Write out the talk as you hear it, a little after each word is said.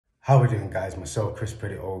How are we doing, guys? Myself, Chris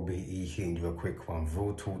Pretty OBE, hitting you a quick one.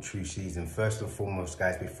 Real Talk True Season. First and foremost,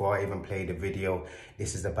 guys, before I even play the video,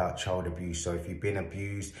 this is about child abuse. So if you've been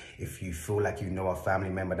abused, if you feel like you know a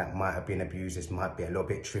family member that might have been abused, this might be a little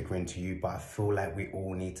bit triggering to you, but I feel like we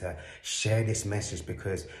all need to share this message,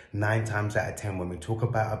 because 9 times out of 10, when we talk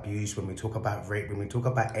about abuse, when we talk about rape, when we talk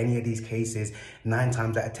about any of these cases, 9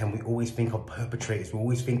 times out of 10, we always think of perpetrators. We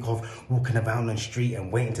always think of walking around on the street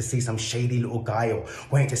and waiting to see some shady little guy, or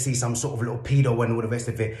waiting to see some sort of little pedo and all the rest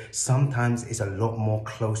of it. Sometimes it's a lot more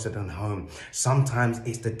closer than home. Sometimes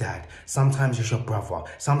it's the dad. Sometimes it's your brother.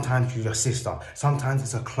 Sometimes it's your sister. Sometimes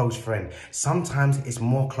it's a close friend. Sometimes it's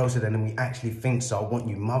more closer than we actually think. So I want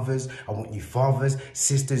you mothers, I want you fathers,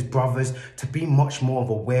 sisters, brothers, to be much more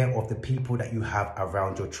aware of the people that you have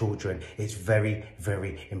around your children. It's very,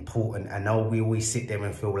 very important. I know we always sit there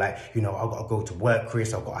and feel like, you know, I've got to go to work,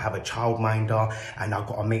 Chris, I've got to have a childminder, and I've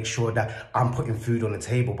got to make sure that I'm putting food on the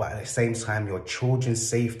table. But at the same time, your children's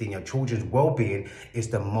safety and your children's well-being is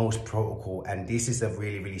the most protocol. And this is a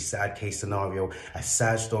really, really sad case scenario, a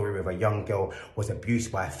sad story with a young girl was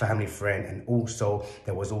abused by a family friend, and also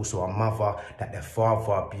there was also a mother that their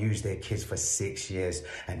father abused their kids for 6 years.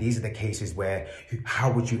 And these are the cases where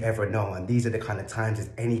how would you ever know? And these are the kind of times as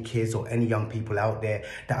any kids or any young people out there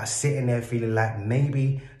that are sitting there feeling like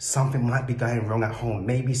maybe something might be going wrong at home,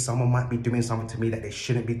 maybe someone might be doing something to me that they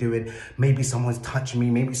shouldn't be doing, maybe someone's touching me,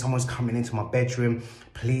 maybe someone's coming into my bedroom.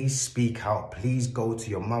 Please speak out. Please go to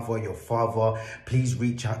your mother, your father. Please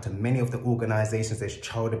reach out to many of the organizations. There's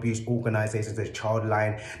child abuse organizations, there's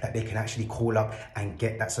Childline, that they can actually call up and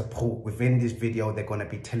get that support. Within this video, they're going to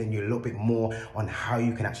be telling you a little bit more on how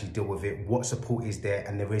you can actually deal with it, what support is there,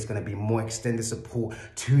 and there is going to be more extended support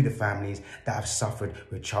to the families that have suffered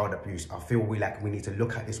with child abuse. I feel we need to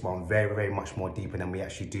look at this one very, very much more deeper than we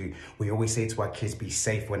actually do. We always say to our kids, be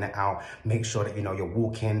safe when they're out. Make sure that, you know, you're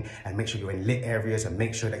walking, and make sure you're in lit areas, and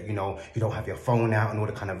make sure that, you know, you don't have your phone out and all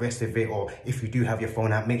the kind of rest of it. Or if you do have your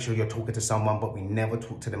phone out, make sure you're talking to someone. But we never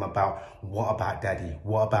talk to them about, what about daddy?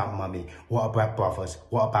 What about mummy? What about brothers?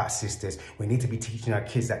 What about sisters? We need to be teaching our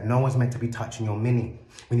kids that no one's meant to be touching your mini.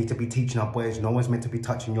 We need to be teaching our boys, no one's meant to be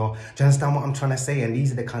touching your... Do you understand what I'm trying to say? And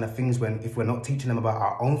these are the kind of things when, if we're not teaching them about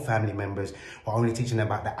our own family members, we're only teaching them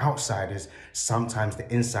about the outsiders, sometimes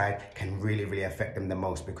the inside can really, really affect them the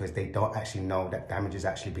most, because they don't actually know that damage is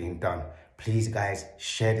actually being done. Please, guys,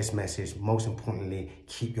 share this message. Most importantly,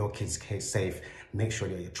 keep your kids safe. Make sure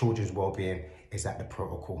that your children's well-being is at the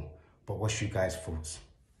protocol. But what's you guys' thoughts?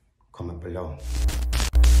 Comment below.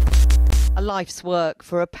 A life's work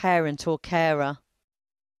for a parent or carer.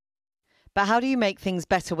 But how do you make things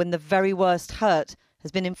better when the very worst hurt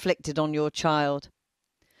has been inflicted on your child?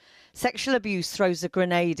 Sexual abuse throws a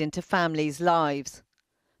grenade into families' lives.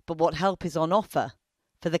 But what help is on offer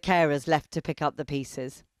for the carers left to pick up the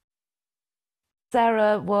pieces?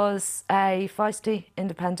 Sarah was a feisty,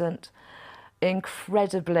 independent,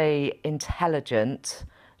 incredibly intelligent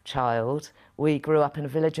child. We grew up in a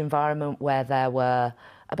village environment where there were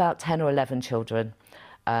about 10 or 11 children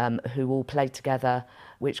who all played together,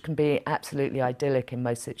 which can be absolutely idyllic in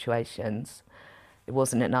most situations. It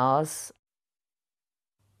wasn't in ours.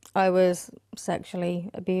 I was sexually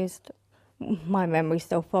abused. My memory's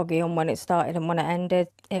still foggy on when it started and when it ended.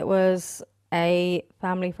 It was a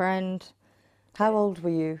family friend. How old were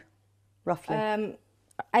you, roughly?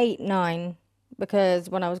 8, 9, because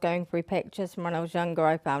when I was going through pictures from when I was younger,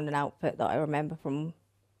 I found an outfit that I remember from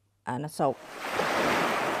an assault.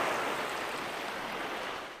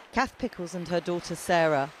 Kath Pickles and her daughter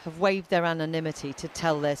Sarah have waived their anonymity to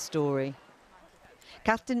tell their story.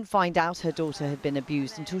 Kath didn't find out her daughter had been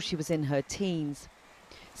abused until she was in her teens.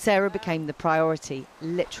 Sarah became the priority,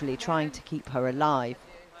 literally trying to keep her alive.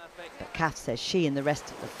 But Kath says she and the rest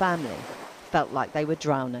of the family felt like they were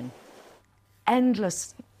drowning.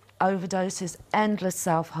 Endless overdoses, endless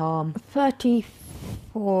self-harm.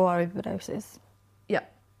 34 overdoses. Yeah.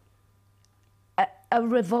 A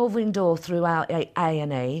revolving door throughout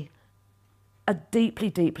A&E. A deeply,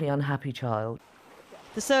 deeply unhappy child.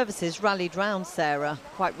 The services rallied round Sarah,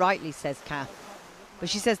 quite rightly, says Kath. But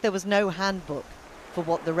she says there was no handbook for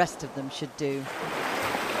what the rest of them should do.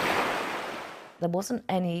 There wasn't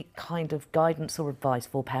any kind of guidance or advice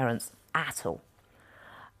for parents at all.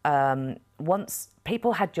 Once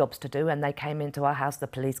people had jobs to do and they came into our house, the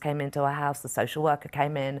police came into our house, the social worker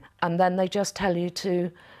came in, and then they just tell you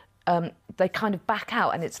to, they kind of back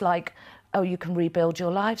out, and it's like, oh, you can rebuild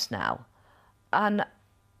your lives now. And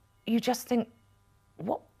you just think,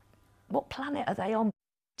 what planet are they on?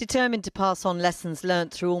 Determined to pass on lessons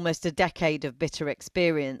learnt through almost a decade of bitter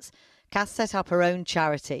experience, Kath set up her own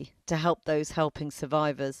charity to help those helping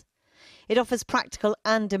survivors. It offers practical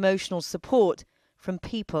and emotional support from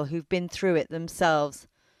people who've been through it themselves.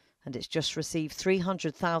 And it's just received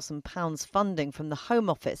 £300,000 funding from the Home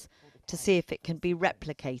Office to see if it can be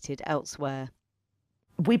replicated elsewhere.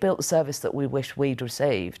 We built the service that we wish we'd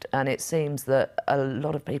received, and it seems that a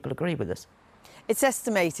lot of people agree with us. It's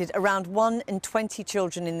estimated around 1 in 20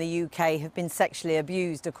 children in the UK have been sexually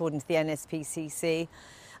abused, according to the NSPCC.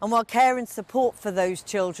 And while care and support for those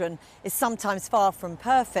children is sometimes far from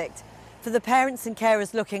perfect, for the parents and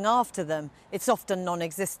carers looking after them, it's often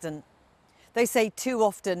non-existent. They say too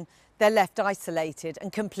often they're left isolated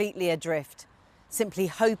and completely adrift, simply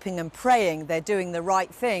hoping and praying they're doing the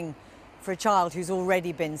right thing for a child who's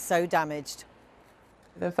already been so damaged.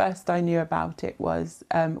 The first I knew about it was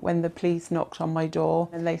when the police knocked on my door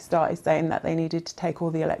and they started saying that they needed to take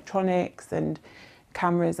all the electronics and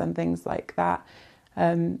cameras and things like that,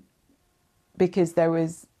 because there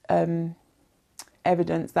was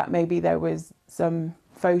evidence that maybe there was some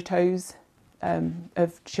photos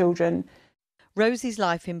of children. Rosie's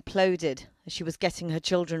life imploded as she was getting her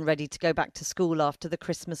children ready to go back to school after the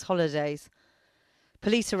Christmas holidays.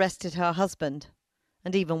 Police arrested her husband,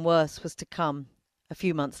 and even worse was to come a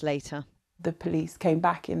few months later. The police came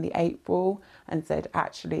back in the April and said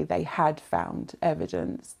actually they had found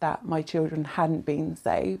evidence that my children hadn't been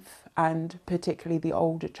safe, and particularly the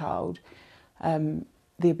older child.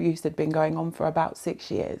 The abuse had been going on for about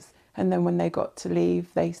 6 years. And then when they got to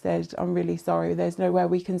leave, they said, "I'm really sorry, there's nowhere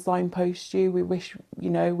we can signpost you. We wish,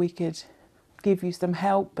 you know, we could give you some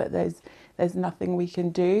help, but there's nothing we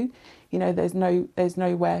can do. You know, there's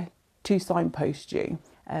nowhere to signpost you."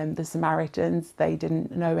 The Samaritans, they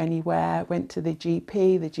didn't know anywhere, went to the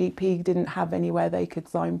GP. The GP didn't have anywhere they could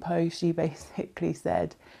signpost. She basically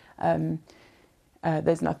said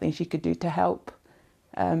there's nothing she could do to help,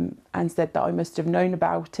 and said that I must have known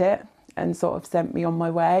about it and sort of sent me on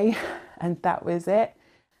my way, and that was it.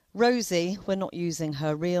 Rosie, we're not using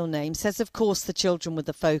her real name, says of course the children were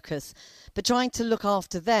the focus, but trying to look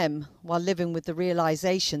after them while living with the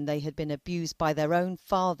realisation they had been abused by their own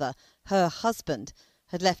father, her husband,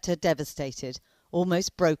 had left her devastated,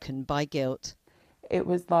 almost broken by guilt. It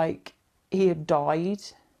was like he had died.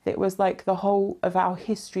 It was like the whole of our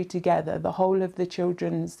history together, the whole of the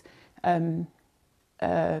children's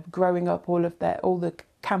growing up, all the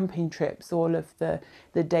camping trips, all of the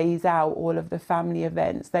days out, all of the family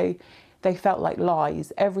events, they felt like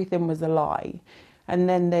lies. Everything was a lie. And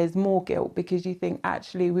then there's more guilt because you think,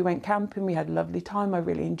 actually, we went camping, we had a lovely time, I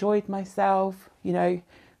really enjoyed myself, you know,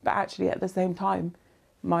 but actually at the same time,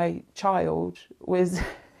 my child was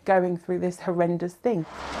going through this horrendous thing.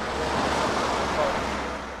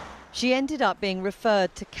 She ended up being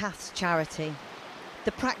referred to Kath's charity.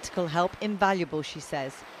 The practical help invaluable, she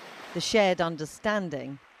says. The shared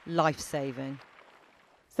understanding, life-saving.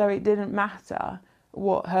 So it didn't matter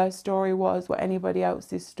what her story was, what anybody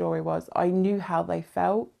else's story was. I knew how they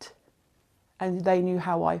felt, and they knew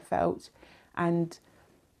how I felt, and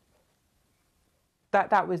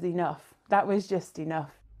that was enough. That was just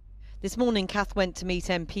enough. This morning, Kath went to meet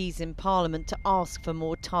MPs in Parliament to ask for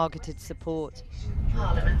more targeted support.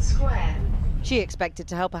 Parliament Square. She expected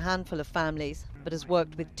to help a handful of families, but has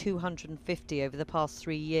worked with 250 over the past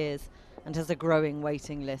 3 years and has a growing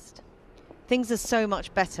waiting list. Things are so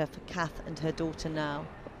much better for Kath and her daughter now.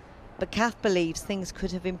 But Kath believes things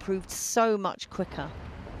could have improved so much quicker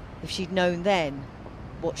if she'd known then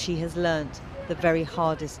what she has learnt the very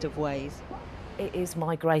hardest of ways. It is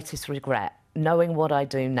my greatest regret, knowing what I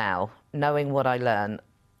do now, knowing what I learn,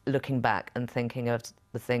 looking back and thinking of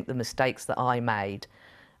the mistakes that I made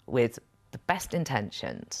with the best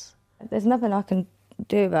intentions. There's nothing I can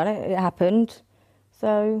do about it. It happened.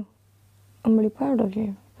 So I'm really proud of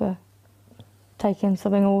you for taking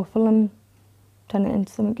something awful and turning it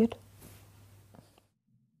into something good.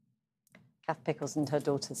 Kath Pickles and her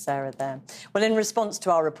daughter Sarah there. Well, in response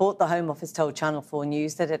to our report, the Home Office told Channel 4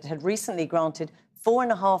 News that it had recently granted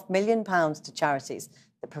 £4.5 million to charities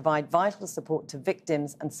that provide vital support to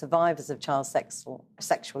victims and survivors of child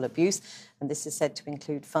sexual abuse, and this is said to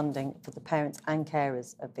include funding for the parents and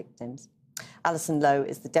carers of victims. Alison Lowe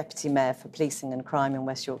is the Deputy Mayor for Policing and Crime in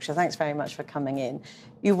West Yorkshire. Thanks very much for coming in.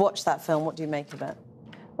 You watched that film. What do you make of it?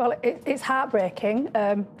 Well, it's heartbreaking,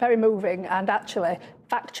 very moving, and actually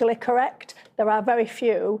factually correct. There are very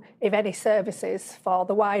few, if any, services for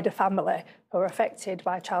the wider family who are affected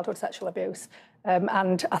by childhood sexual abuse.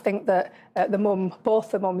 And I think that both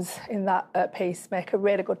the mums in that piece make a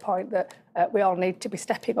really good point that we all need to be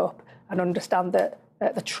stepping up and understand that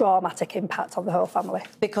the traumatic impact on the whole family.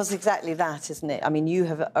 Because exactly that, isn't it? I mean,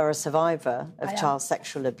 you are a survivor of child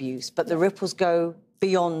sexual abuse, but the ripples go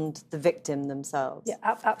beyond the victim themselves.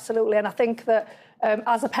 Yeah, absolutely. And I think that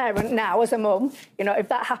as a parent now, as a mum, you know, if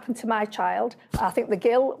that happened to my child, I think the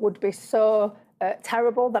guilt would be so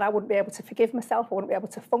terrible that I wouldn't be able to forgive myself, I wouldn't be able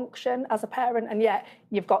to function as a parent, and yet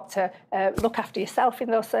you've got to look after yourself in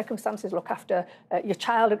those circumstances, look after your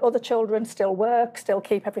child and other children, still work, still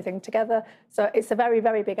keep everything together. So it's a very,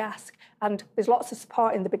 very big ask. And there's lots of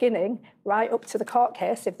support in the beginning, right up to the court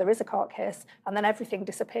case, if there is a court case, and then everything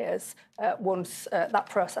disappears once that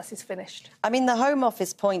process is finished. I mean, the Home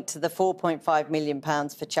Office point to the £4.5 million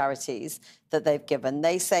for charities that they've given.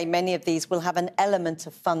 They say many of these will have an element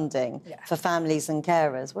of funding for families and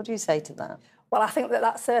carers. What do you say to that? Well, I think that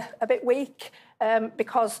that's a bit weak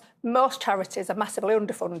because most charities are massively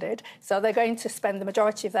underfunded, so they're going to spend the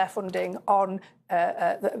majority of their funding on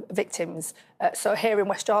the victims. So here in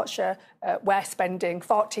West Yorkshire, we're spending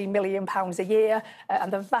 £14 million a year,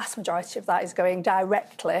 and the vast majority of that is going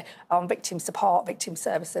directly on victim support, victim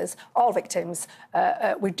services, all victims.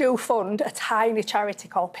 We do fund a tiny charity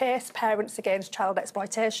called PACE, Parents Against Child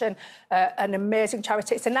Exploitation, an amazing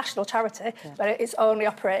charity. It's a national charity, but it's only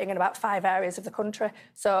operating in about 5 areas of the country.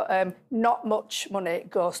 So not much money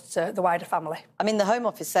goes to the wider family. I mean, the Home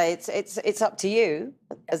Office say it's up to you,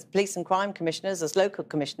 as police and crime commissioners, as local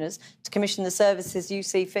commissioners, to commission the services you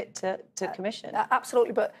see fit to commission.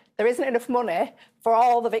 Absolutely, but there isn't enough money for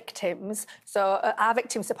all the victims. So our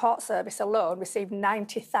victim support service alone received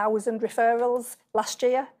 90,000 referrals last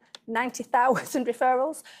year. 90,000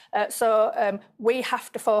 referrals. So we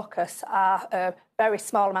have to focus our very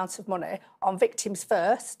small amounts of money on victims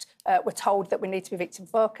first. We're told that we need to be victim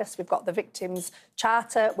focused. We've got the Victims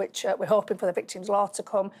Charter, which we're hoping for the Victims Law to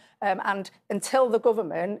come. And until the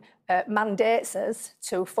government mandates us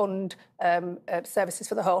to fund services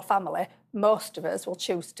for the whole family, most of us will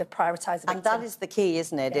choose to prioritise the victim. And that is the key,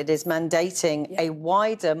 isn't it? It is mandating a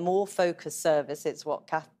wider, more focused service. It's what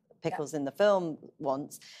Kath Pickles in the film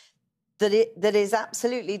wants. That is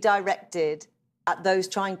absolutely directed at those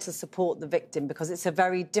trying to support the victim, because it's a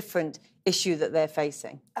very different issue that they're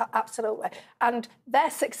facing. Absolutely. And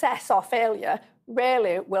their success or failure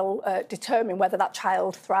really will determine whether that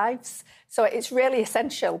child thrives. So it's really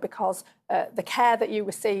essential, because the care that you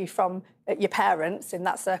receive from your parents in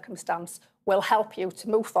that circumstance will help you to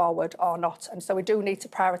move forward or not. And so we do need to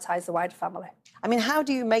prioritise the wider family. I mean, how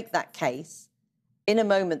do you make that case in a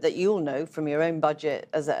moment that you'll know from your own budget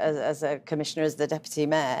as a commissioner, as the deputy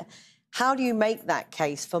mayor? How do you make that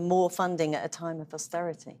case for more funding at a time of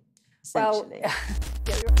austerity, essentially? Well,